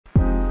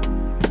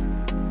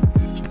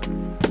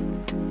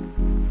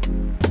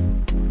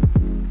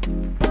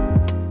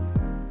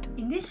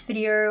this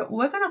video,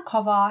 we're going to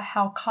cover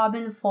how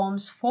carbon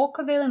forms 4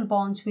 covalent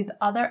bonds with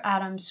other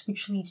atoms,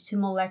 which leads to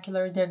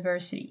molecular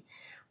diversity.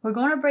 We're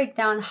going to break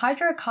down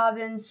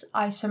hydrocarbons,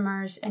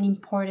 isomers, and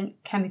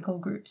important chemical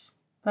groups.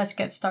 Let's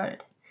get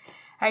started.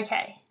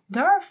 Okay,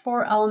 there are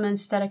 4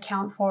 elements that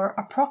account for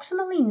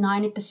approximately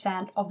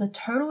 90% of the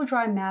total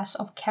dry mass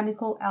of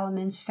chemical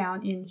elements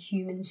found in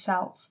human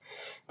cells.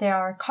 They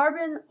are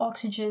carbon,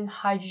 oxygen,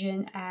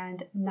 hydrogen,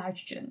 and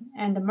nitrogen.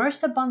 And the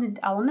most abundant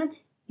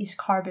element is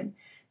carbon.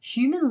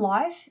 Human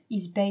life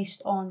is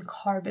based on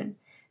carbon.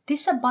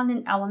 This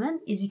abundant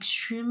element is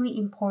extremely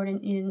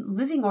important in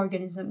living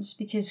organisms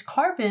because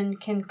carbon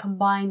can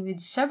combine with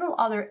several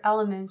other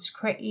elements,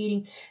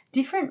 creating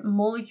different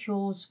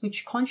molecules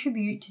which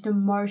contribute to the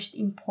most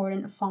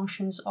important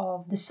functions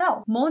of the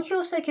cell.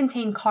 Molecules that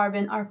contain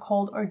carbon are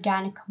called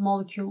organic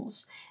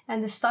molecules,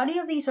 and the study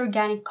of these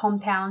organic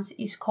compounds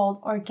is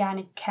called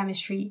organic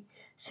chemistry.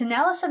 So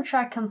now let's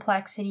subtract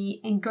complexity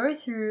and go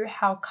through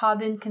how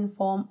carbon can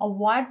form a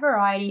wide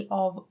variety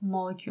of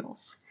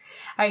molecules.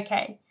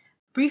 Okay.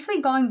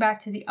 Briefly going back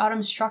to the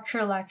atom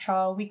structure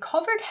lecture, we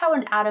covered how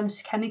an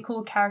atom's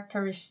chemical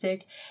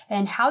characteristic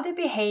and how they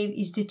behave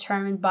is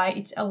determined by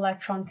its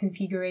electron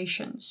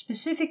configuration,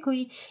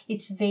 specifically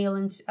its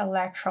valence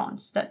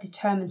electrons that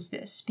determines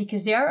this,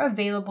 because they are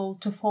available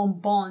to form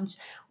bonds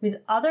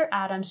with other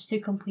atoms to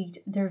complete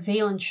their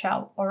valence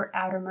shell or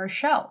outermost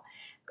shell.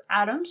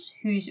 Atoms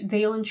whose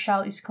valence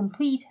shell is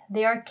complete,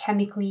 they are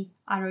chemically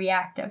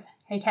unreactive.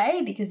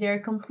 Okay, because they are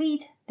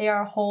complete, they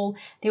are whole,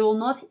 they will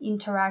not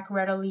interact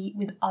readily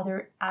with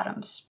other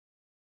atoms.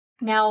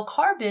 Now,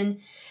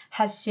 carbon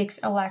has 6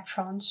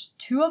 electrons.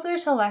 2 of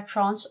those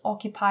electrons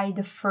occupy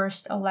the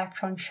first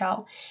electron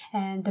shell,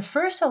 and the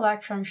first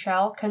electron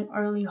shell can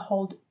only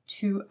hold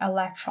 2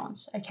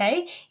 electrons,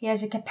 okay? It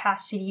has a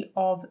capacity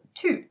of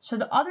 2. So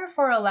the other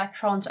 4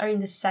 electrons are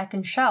in the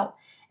second shell,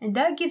 and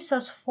that gives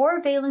us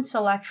 4 valence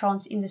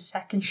electrons in the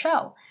second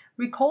shell.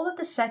 Recall that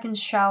the second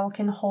shell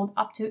can hold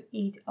up to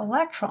 8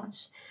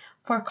 electrons.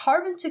 For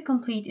carbon to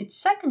complete its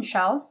second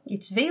shell,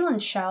 its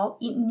valence shell,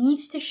 it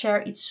needs to share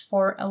its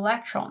 4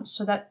 electrons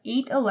so that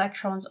 8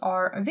 electrons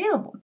are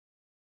available.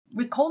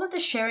 Recall that the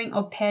sharing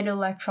of paired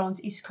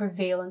electrons is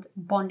covalent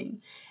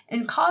bonding,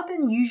 and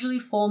carbon usually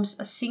forms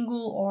a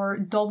single or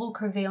double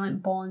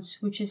covalent bonds,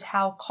 which is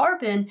how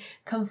carbon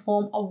can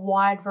form a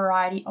wide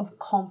variety of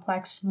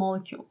complex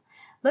molecules.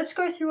 Let's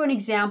go through an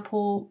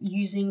example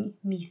using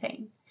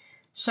methane.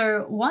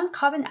 So one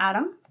carbon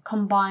atom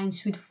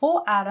combines with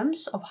 4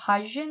 atoms of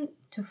hydrogen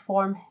to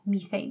form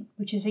methane,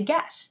 which is a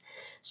gas.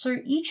 So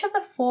each of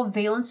the 4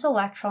 valence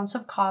electrons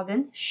of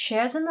carbon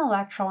shares an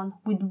electron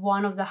with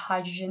one of the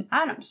hydrogen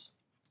atoms.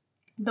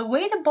 The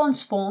way the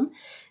bonds form,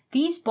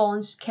 these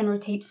bonds can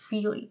rotate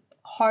freely.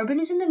 Carbon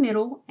is in the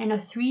middle and a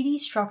 3D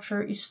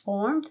structure is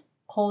formed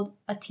called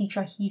a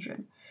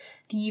tetrahedron.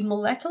 The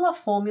molecular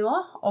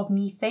formula of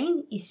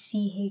methane is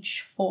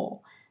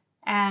CH4.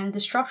 And the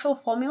structural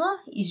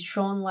formula is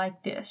drawn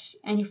like this.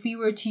 And if we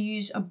were to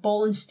use a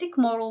ball and stick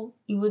model,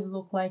 it would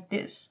look like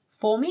this,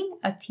 forming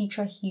a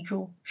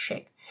tetrahedral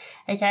shape.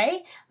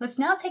 Okay, let's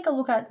now take a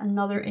look at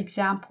another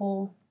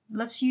example.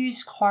 Let's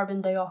use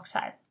carbon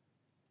dioxide.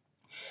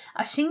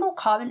 A single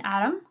carbon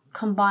atom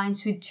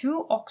combines with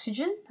 2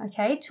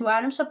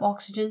 atoms of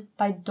oxygen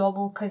by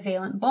double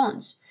covalent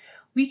bonds.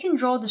 We can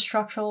draw the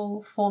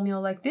structural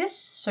formula like this.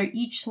 So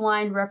each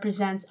line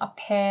represents a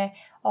pair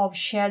of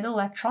shared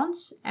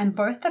electrons, and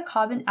both the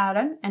carbon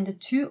atom and the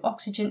 2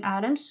 oxygen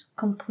atoms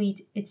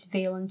complete its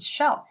valence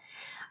shell.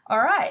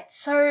 Alright,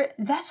 so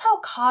that's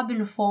how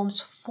carbon forms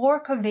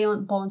 4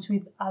 covalent bonds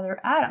with other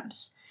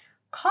atoms.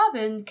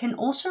 Carbon can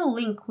also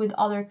link with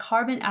other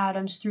carbon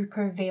atoms through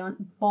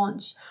covalent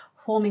bonds,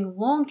 forming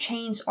long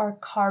chains or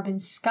carbon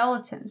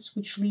skeletons,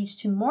 which leads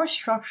to more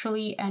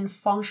structurally and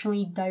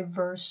functionally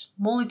diverse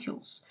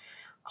molecules.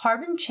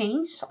 Carbon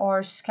chains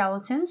or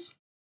skeletons,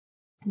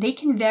 they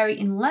can vary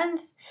in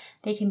length,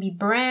 they can be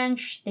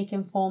branched, they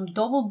can form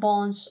double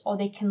bonds, or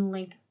they can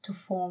link to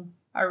form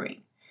a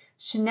ring.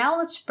 So now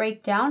let's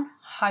break down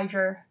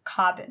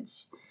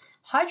hydrocarbons.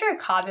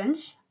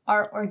 Hydrocarbons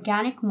are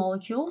organic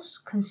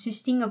molecules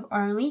consisting of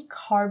only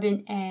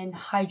carbon and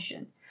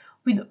hydrogen.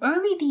 With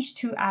only these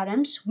 2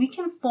 atoms, we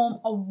can form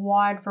a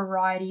wide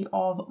variety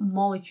of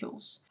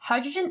molecules.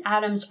 Hydrogen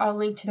atoms are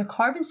linked to the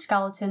carbon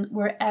skeleton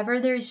wherever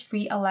there is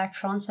free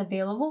electrons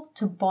available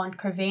to bond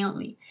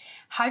covalently.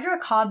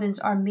 Hydrocarbons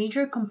are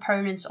major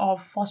components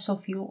of fossil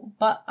fuel,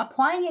 but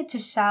applying it to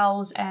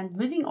cells and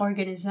living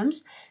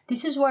organisms,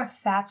 this is where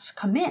fats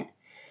come in.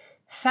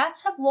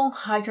 Fats have long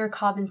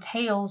hydrocarbon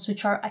tails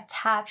which are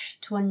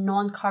attached to a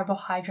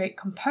non-carbohydrate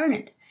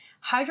component.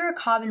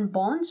 Hydrocarbon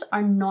bonds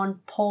are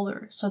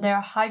non-polar, so they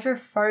are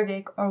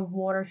hydrophobic or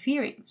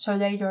water-fearing, so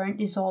they don't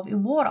dissolve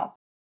in water.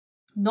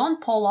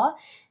 Non-polar,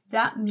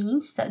 that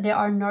means that there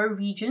are no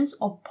regions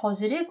of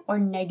positive or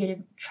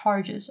negative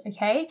charges,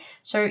 okay?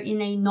 So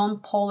in a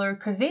non-polar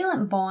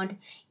covalent bond,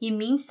 it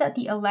means that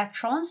the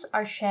electrons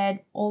are shared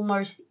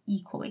almost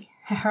equally,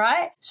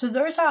 alright? So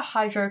those are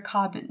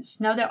hydrocarbons.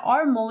 Now there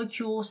are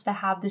molecules that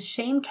have the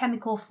same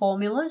chemical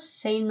formulas,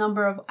 same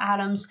number of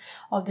atoms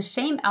of the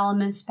same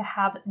elements, but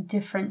have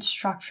different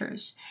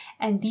structures.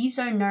 And these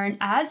are known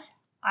as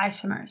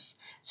isomers.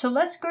 So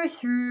let's go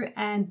through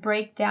and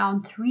break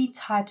down 3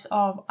 types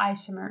of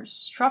isomers: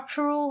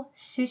 structural,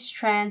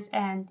 cis-trans,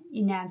 and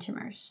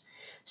enantiomers.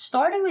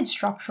 Starting with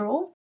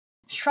structural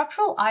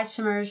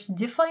isomers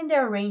differ in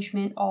their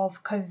arrangement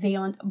of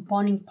covalent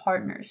bonding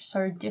partners,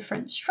 so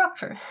different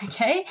structure,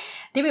 okay?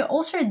 They will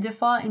also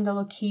differ in the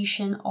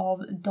location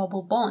of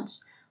double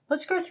bonds.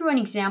 Let's go through an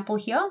example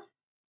here.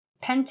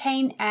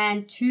 Pentane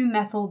and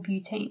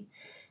 2-methylbutane.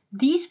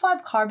 These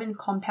 5 carbon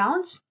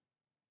compounds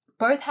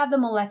both have the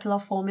molecular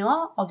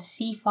formula of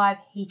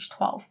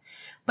C5H12.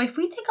 But if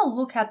we take a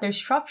look at their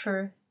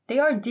structure, they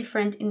are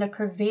different in the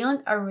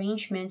covalent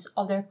arrangements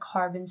of their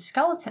carbon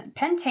skeleton.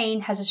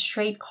 Pentane has a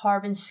straight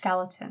carbon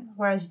skeleton,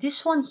 whereas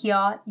this one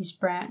here is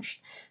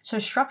branched. So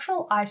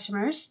structural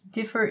isomers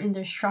differ in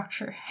their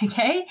structure,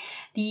 okay?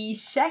 The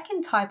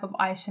second type of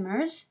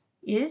isomers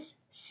is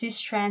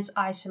cis-trans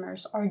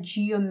isomers or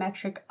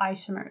geometric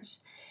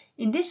isomers.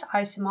 In this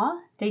isomer,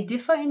 they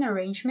differ in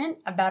arrangement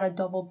about a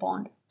double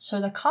bond. So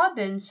the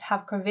carbons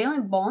have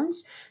covalent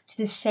bonds to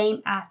the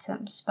same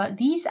atoms, but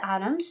these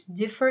atoms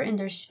differ in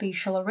their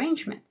spatial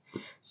arrangement.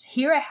 So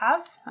here I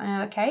have,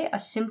 a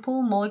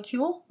simple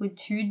molecule with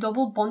 2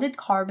 double bonded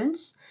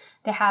carbons.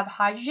 They have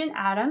hydrogen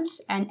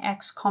atoms and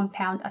X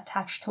compound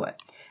attached to it.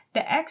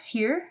 The X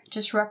here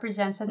just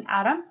represents an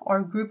atom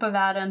or group of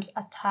atoms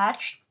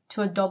attached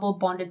to a double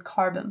bonded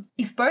carbon.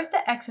 If both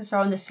the X's are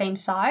on the same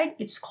side,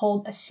 it's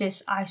called a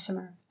cis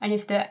isomer. And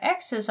if the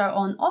X's are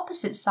on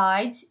opposite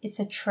sides, it's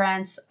a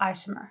trans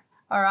isomer.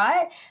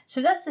 Alright, so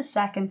that's the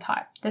second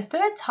type. The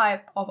third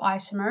type of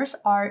isomers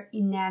are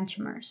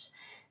enantiomers.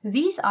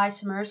 These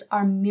isomers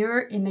are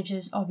mirror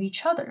images of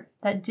each other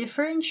that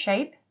differ in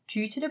shape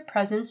due to the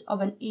presence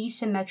of an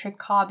asymmetric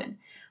carbon,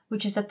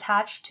 which is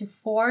attached to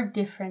 4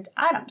 different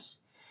atoms.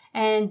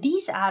 And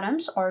these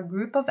atoms, or a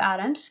group of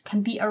atoms,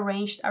 can be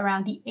arranged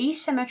around the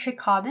asymmetric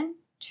carbon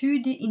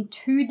in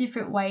 2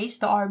 different ways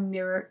that are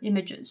mirror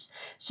images.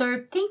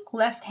 So think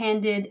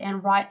left-handed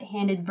and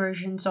right-handed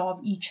versions of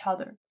each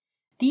other.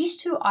 These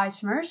 2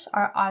 isomers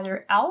are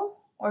either L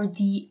or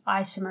D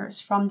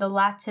isomers, from the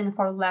Latin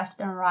for left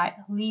and right,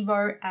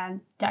 levo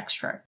and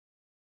dextro.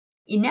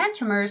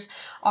 Enantiomers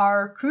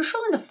are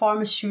crucial in the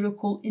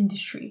pharmaceutical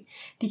industry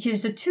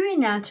because the 2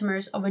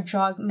 enantiomers of a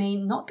drug may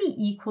not be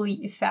equally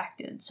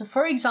effective. So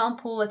for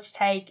example, let's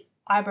take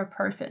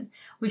ibuprofen,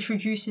 which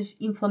reduces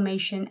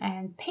inflammation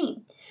and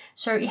pain.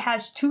 So it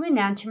has 2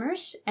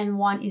 enantiomers, and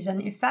one is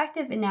an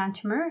effective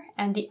enantiomer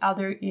and the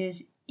other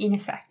is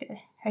ineffective.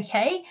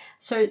 Okay,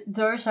 so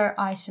those are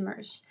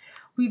isomers.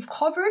 We've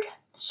covered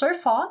so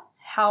far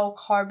how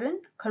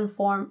carbon can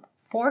form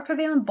 4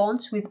 covalent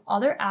bonds with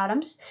other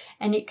atoms,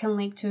 and it can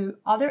link to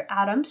other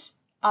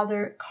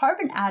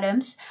carbon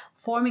atoms,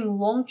 forming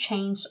long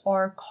chains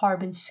or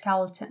carbon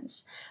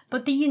skeletons.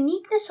 But the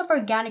uniqueness of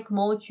organic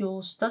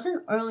molecules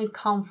doesn't only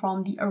come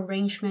from the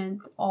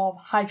arrangement of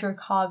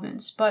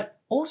hydrocarbons, but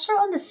also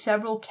on the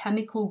several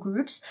chemical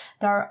groups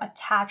that are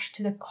attached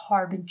to the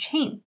carbon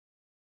chain.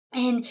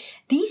 And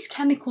these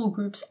chemical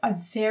groups are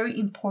very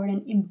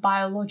important in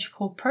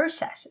biological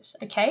processes,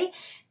 okay?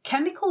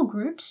 Chemical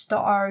groups that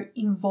are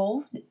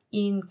involved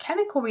in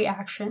chemical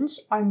reactions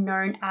are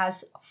known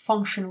as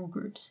functional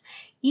groups.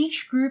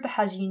 Each group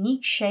has a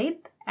unique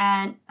shape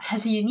and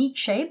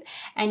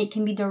it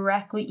can be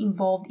directly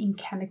involved in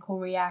chemical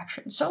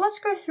reactions. So let's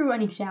go through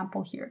an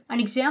example here. An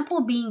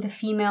example being the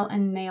female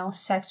and male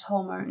sex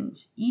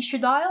hormones,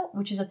 estradiol,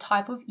 which is a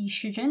type of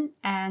estrogen,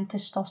 and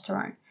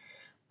testosterone.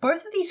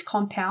 Both of these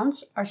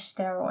compounds are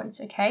steroids,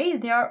 okay?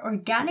 They are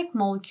organic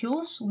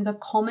molecules with a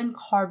common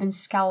carbon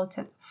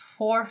skeleton,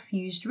 4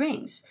 fused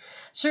rings.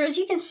 So as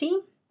you can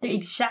see, they're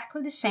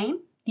exactly the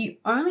same. The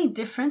only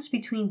difference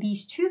between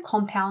these 2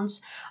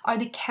 compounds are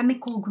the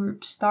chemical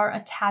groups that are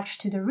attached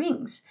to the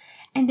rings.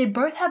 And they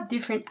both have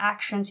different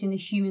actions in the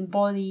human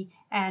body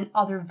and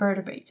other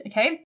vertebrates,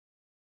 okay?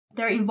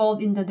 They're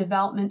involved in the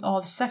development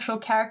of sexual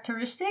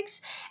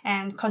characteristics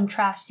and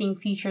contrasting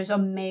features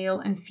of male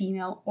and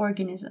female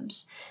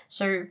organisms.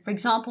 So, for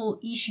example,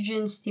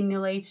 estrogen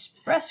stimulates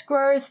breast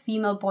growth,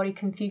 female body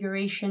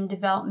configuration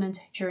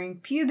development during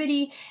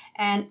puberty,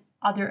 and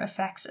other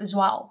effects as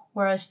well,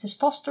 whereas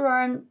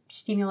testosterone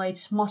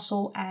stimulates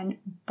muscle and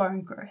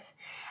bone growth.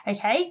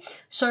 Okay,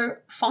 so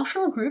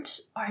functional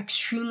groups are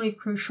extremely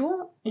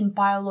crucial in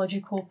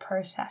biological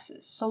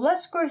processes. So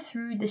let's go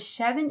through the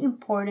 7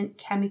 important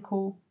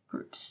chemical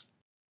groups.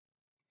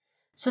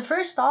 So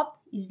first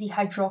up is the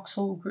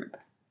hydroxyl group.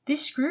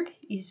 This group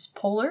is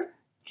polar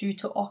due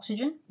to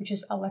oxygen, which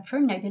is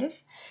electronegative.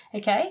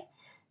 Okay,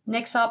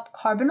 next up,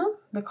 carbonyl.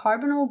 The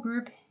carbonyl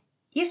group,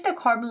 if the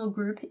carbonyl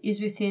group is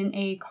within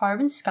a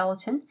carbon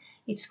skeleton,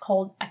 it's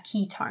called a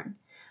ketone.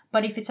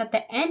 But if it's at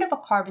the end of a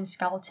carbon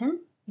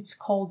skeleton, it's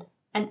called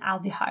an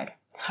aldehyde.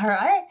 All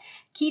right?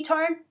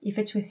 Ketone, if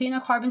it's within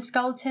a carbon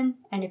skeleton,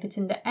 and if it's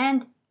in the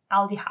end,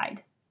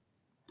 aldehyde.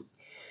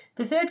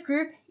 The third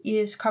group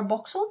is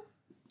carboxyl.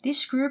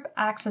 This group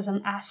acts as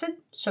an acid,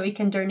 so it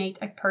can donate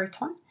a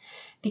proton.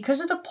 Because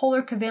of the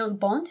polar covalent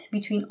bond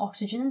between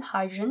oxygen and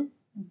hydrogen,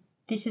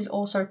 this is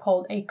also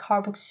called a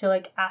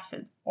carboxylic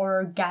acid or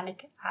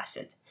organic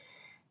acid.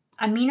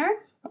 Amino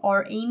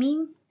or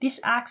amine, this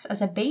acts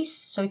as a base,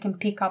 so it can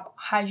pick up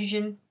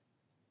hydrogen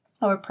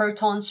or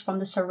protons from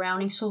the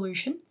surrounding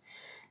solution.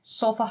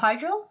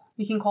 Sulfurhydryl,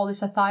 we can call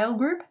this a thiol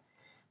group.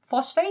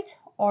 Phosphate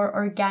or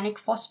organic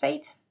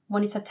phosphate,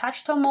 when it's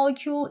attached to a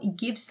molecule, it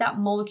gives that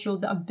molecule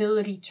the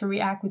ability to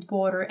react with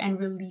water and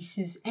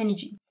releases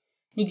energy.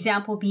 An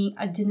example being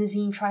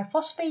adenosine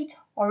triphosphate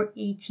or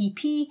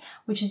ATP,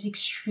 which is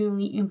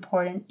extremely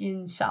important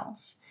in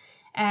cells.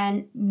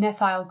 And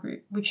methyl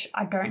group, which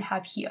I don't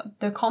have here.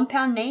 The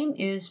compound name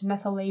is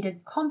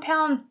methylated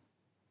compound,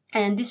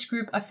 and this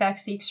group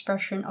affects the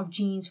expression of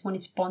genes when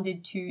it's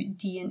bonded to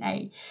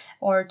DNA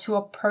or to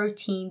a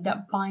protein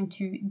that binds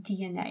to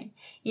DNA.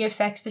 It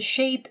affects the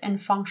shape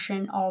and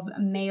function of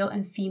male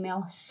and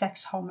female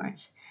sex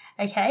hormones.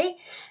 Okay,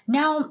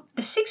 now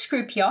the sixth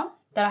group here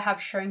that I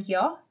have shown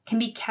here can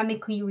be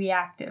chemically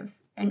reactive,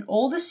 and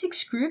all the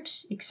 6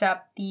 groups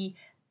except the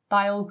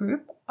thiol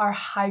group are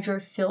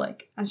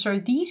hydrophilic, and so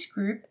these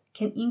groups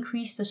can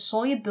increase the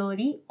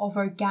solubility of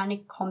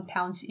organic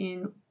compounds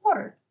in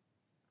water.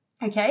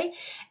 Okay,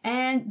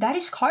 and that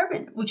is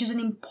carbon, which is an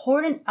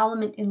important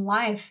element in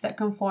life that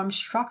can form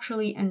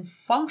structurally and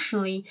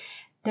functionally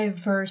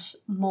diverse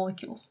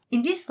molecules.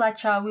 In this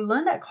lecture, we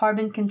learned that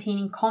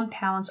carbon-containing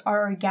compounds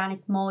are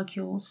organic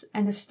molecules,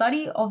 and the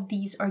study of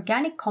these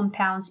organic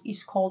compounds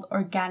is called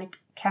organic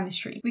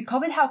chemistry. We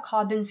covered how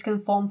carbons can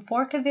form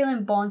 4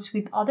 covalent bonds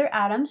with other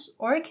atoms,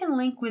 or it can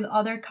link with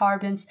other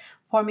carbons,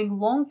 forming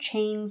long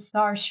chains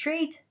that are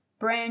straight,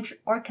 branch,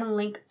 or can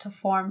link to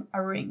form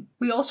a ring.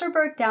 We also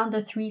broke down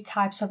the 3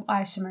 types of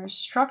isomers: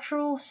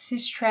 structural,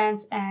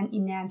 Cis-Trans, and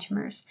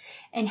Enantiomers,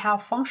 and how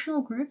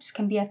functional groups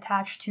can be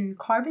attached to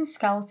carbon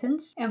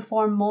skeletons and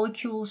form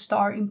molecules that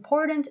are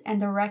important and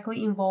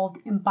directly involved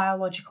in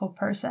biological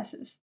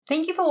processes.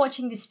 Thank you for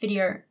watching this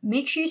video.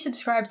 Make sure you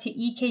subscribe to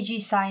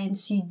EKG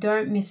Science so you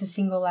don't miss a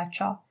single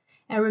lecture.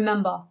 And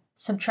remember,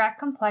 subtract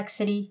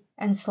complexity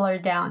and slow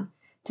down.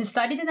 To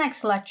study the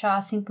next lecture,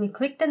 simply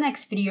click the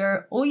next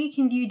video, or you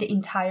can view the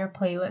entire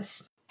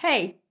playlist.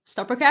 Hey,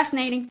 stop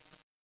procrastinating!